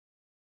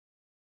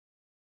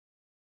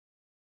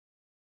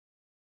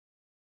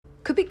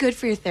Could be good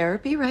for your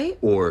therapy, right?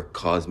 Or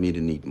cause me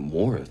to need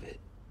more of it.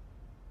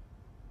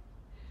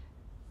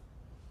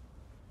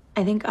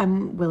 I think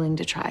I'm willing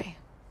to try.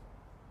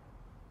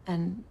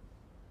 And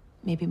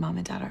maybe Mom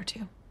and Dad are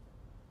too.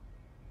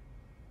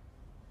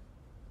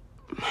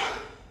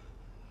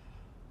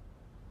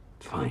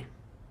 Fine.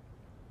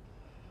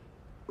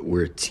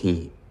 We're a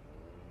team.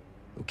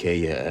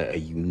 Okay, a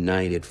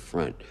united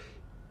front.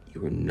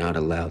 You are not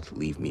allowed to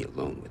leave me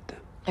alone with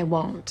them. I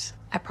won't.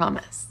 I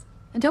promise.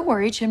 And don't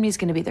worry, Chimney's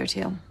gonna be there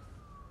too.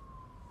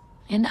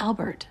 And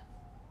Albert.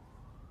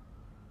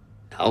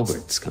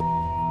 Albert's coming.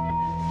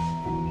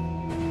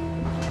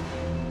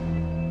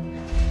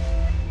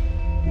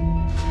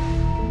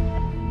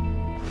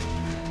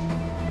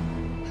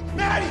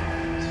 Maddie!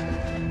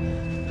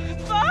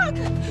 Fuck!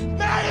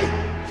 Maddie!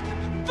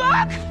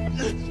 Fuck!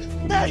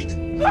 Maddie!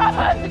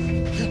 Fuck!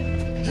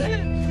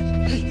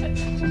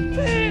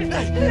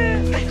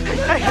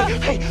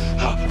 Hey!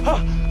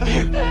 I'm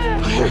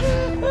here.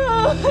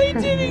 Oh, I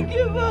didn't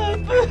give up.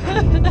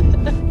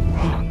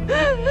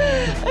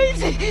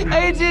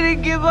 I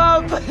didn't give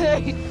up.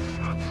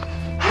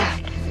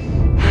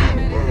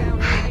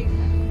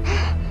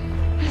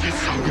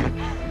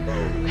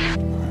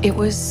 It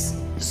was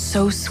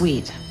so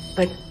sweet,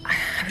 but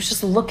I was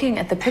just looking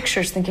at the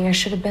pictures thinking I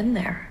should have been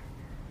there.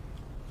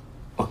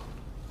 Well,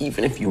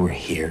 even if you were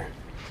here,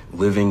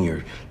 living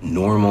your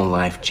normal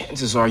life,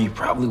 chances are you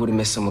probably would have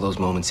missed some of those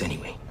moments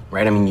anyway,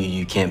 right? I mean,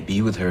 you can't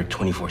be with her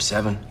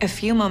 24/7. A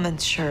few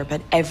moments, sure,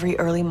 but every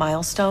early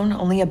milestone,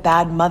 only a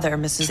bad mother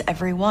misses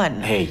every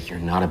one. Hey, you're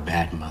not a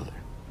bad mother.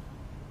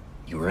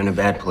 You were in a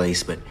bad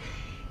place, but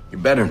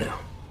you're better now.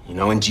 You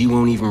know, and G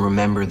won't even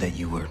remember that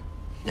you were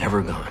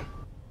never gone.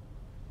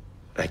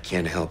 I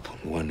can't help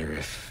but wonder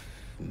if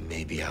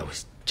maybe I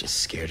was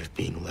just scared of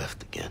being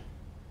left again.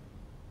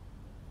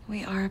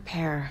 We are a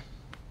pair.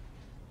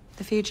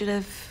 The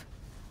fugitive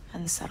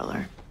and the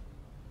settler.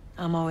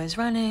 I'm always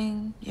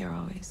running, you're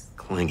always...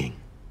 Clinging.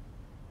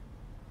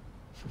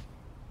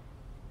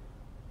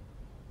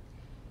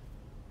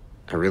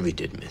 I really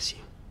did miss you.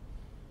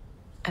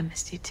 I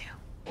missed you too.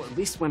 Well, at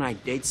least when I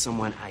date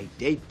someone, I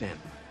date them.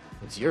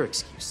 What's your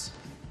excuse?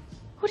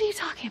 What are you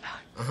talking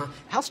about? Uh-huh.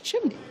 How's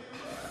Chimney?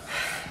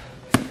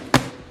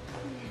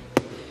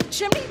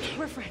 Chimney,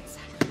 we're friends.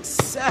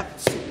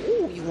 Except,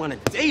 oh, you want to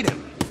date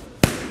him.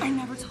 I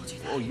never told you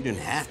that. Oh, you didn't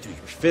have to. Your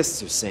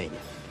fists are saying it.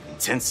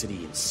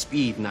 Intensity and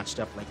speed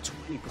notched up like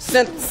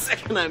 20% the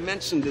second I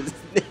mentioned his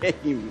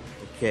name.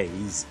 Okay,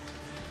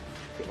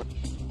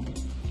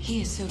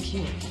 He is so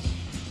cute.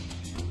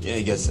 Yeah,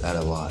 he gets that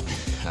a lot.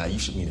 You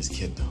should meet his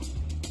kid, though.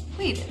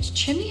 Wait,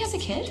 Chimney has a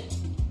kid?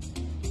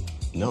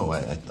 No,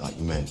 I thought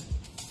you meant...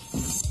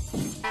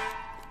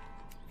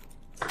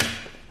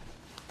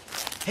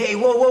 Hey,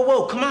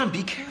 whoa, come on,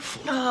 be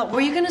careful.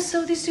 Were you gonna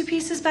sew these two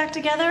pieces back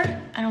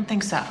together? I don't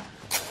think so.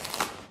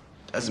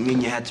 Doesn't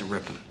mean you had to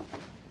rip them.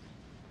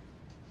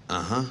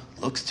 Uh-huh,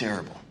 looks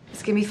terrible.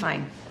 It's gonna be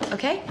fine,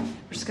 okay?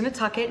 We're just gonna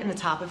tuck it in the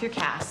top of your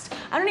cast.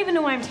 I don't even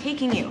know why I'm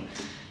taking you.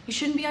 You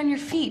shouldn't be on your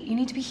feet. You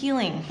need to be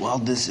healing. Well,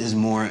 this is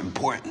more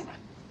important.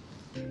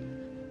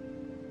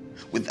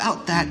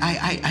 Without that,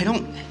 I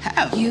don't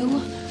have...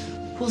 You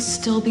will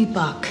still be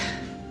Buck.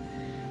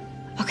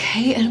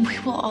 Okay? And we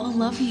will all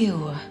love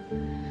you.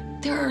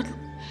 There are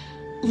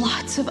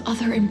lots of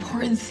other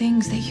important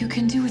things that you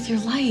can do with your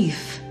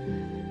life.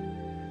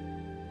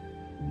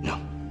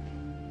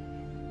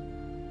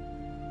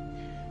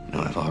 No,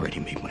 I've already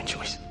made my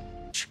choice.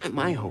 Try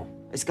my home.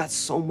 It's got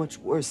so much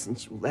worse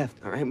since you left,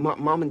 all right?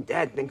 Mom and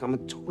Dad think I'm a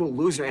total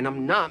loser, and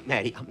I'm not,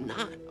 Maddie. I'm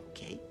not,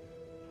 okay?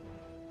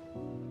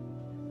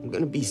 I'm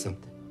gonna be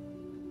something.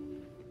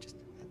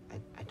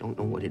 I don't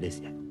know what it is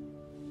yet.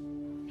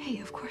 Hey,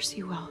 of course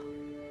you will.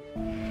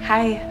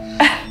 Hi.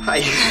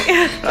 Hi.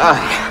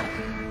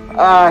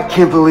 I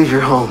can't believe you're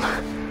home.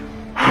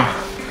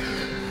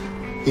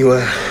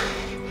 You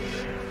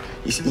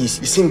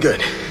seem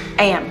good.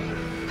 I am,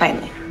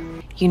 finally.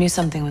 You knew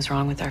something was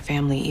wrong with our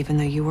family, even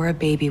though you were a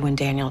baby when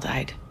Daniel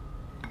died.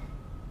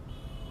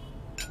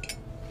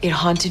 It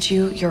haunted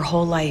you your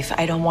whole life.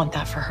 I don't want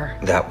that for her.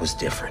 That was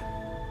different.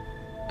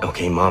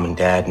 Okay, Mom and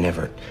Dad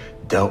never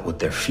dealt with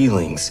their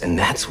feelings, and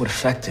that's what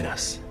affected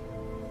us.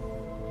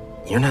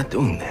 You're not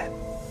doing that.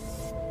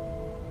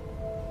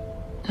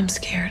 I'm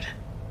scared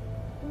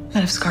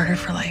that I've scarred her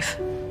for life.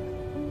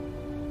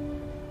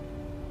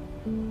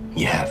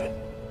 You haven't.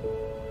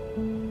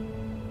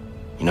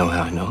 You know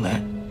how I know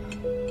that?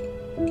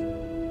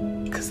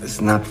 Because this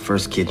is not the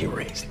first kid you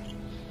raised.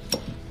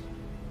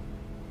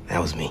 That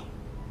was me.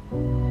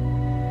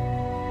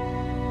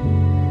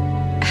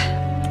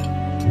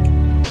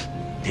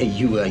 Hey,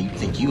 you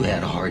think you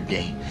had a hard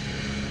day?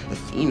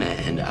 Athena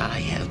and I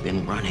have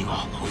been running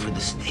all over the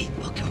state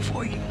looking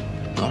for you.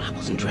 Thought I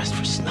wasn't dressed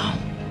for snow.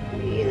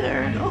 Me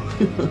either, no.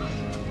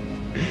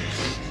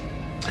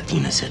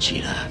 Athena said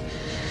she'd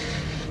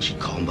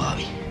call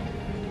Bobby.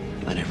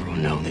 Let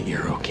everyone know that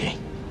you're okay.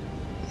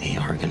 They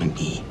are gonna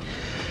be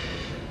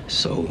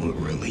so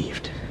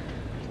relieved.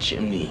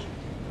 Chimney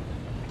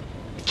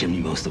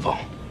most of all.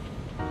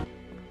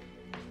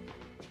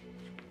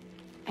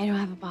 I don't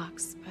have a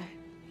box, but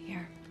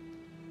here.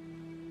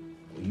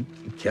 Well, you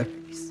kept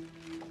these.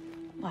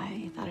 Why?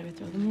 You thought I would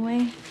throw them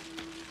away?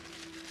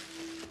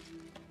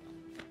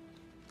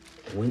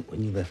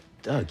 When you left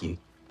Doug, you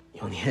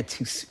only had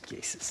 2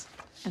 suitcases.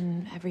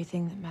 And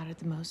everything that mattered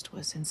the most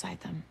was inside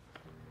them.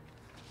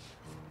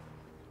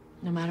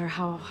 No matter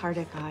how hard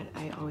it got,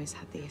 I always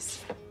had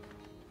these.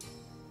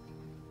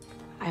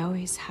 I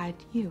always had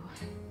you.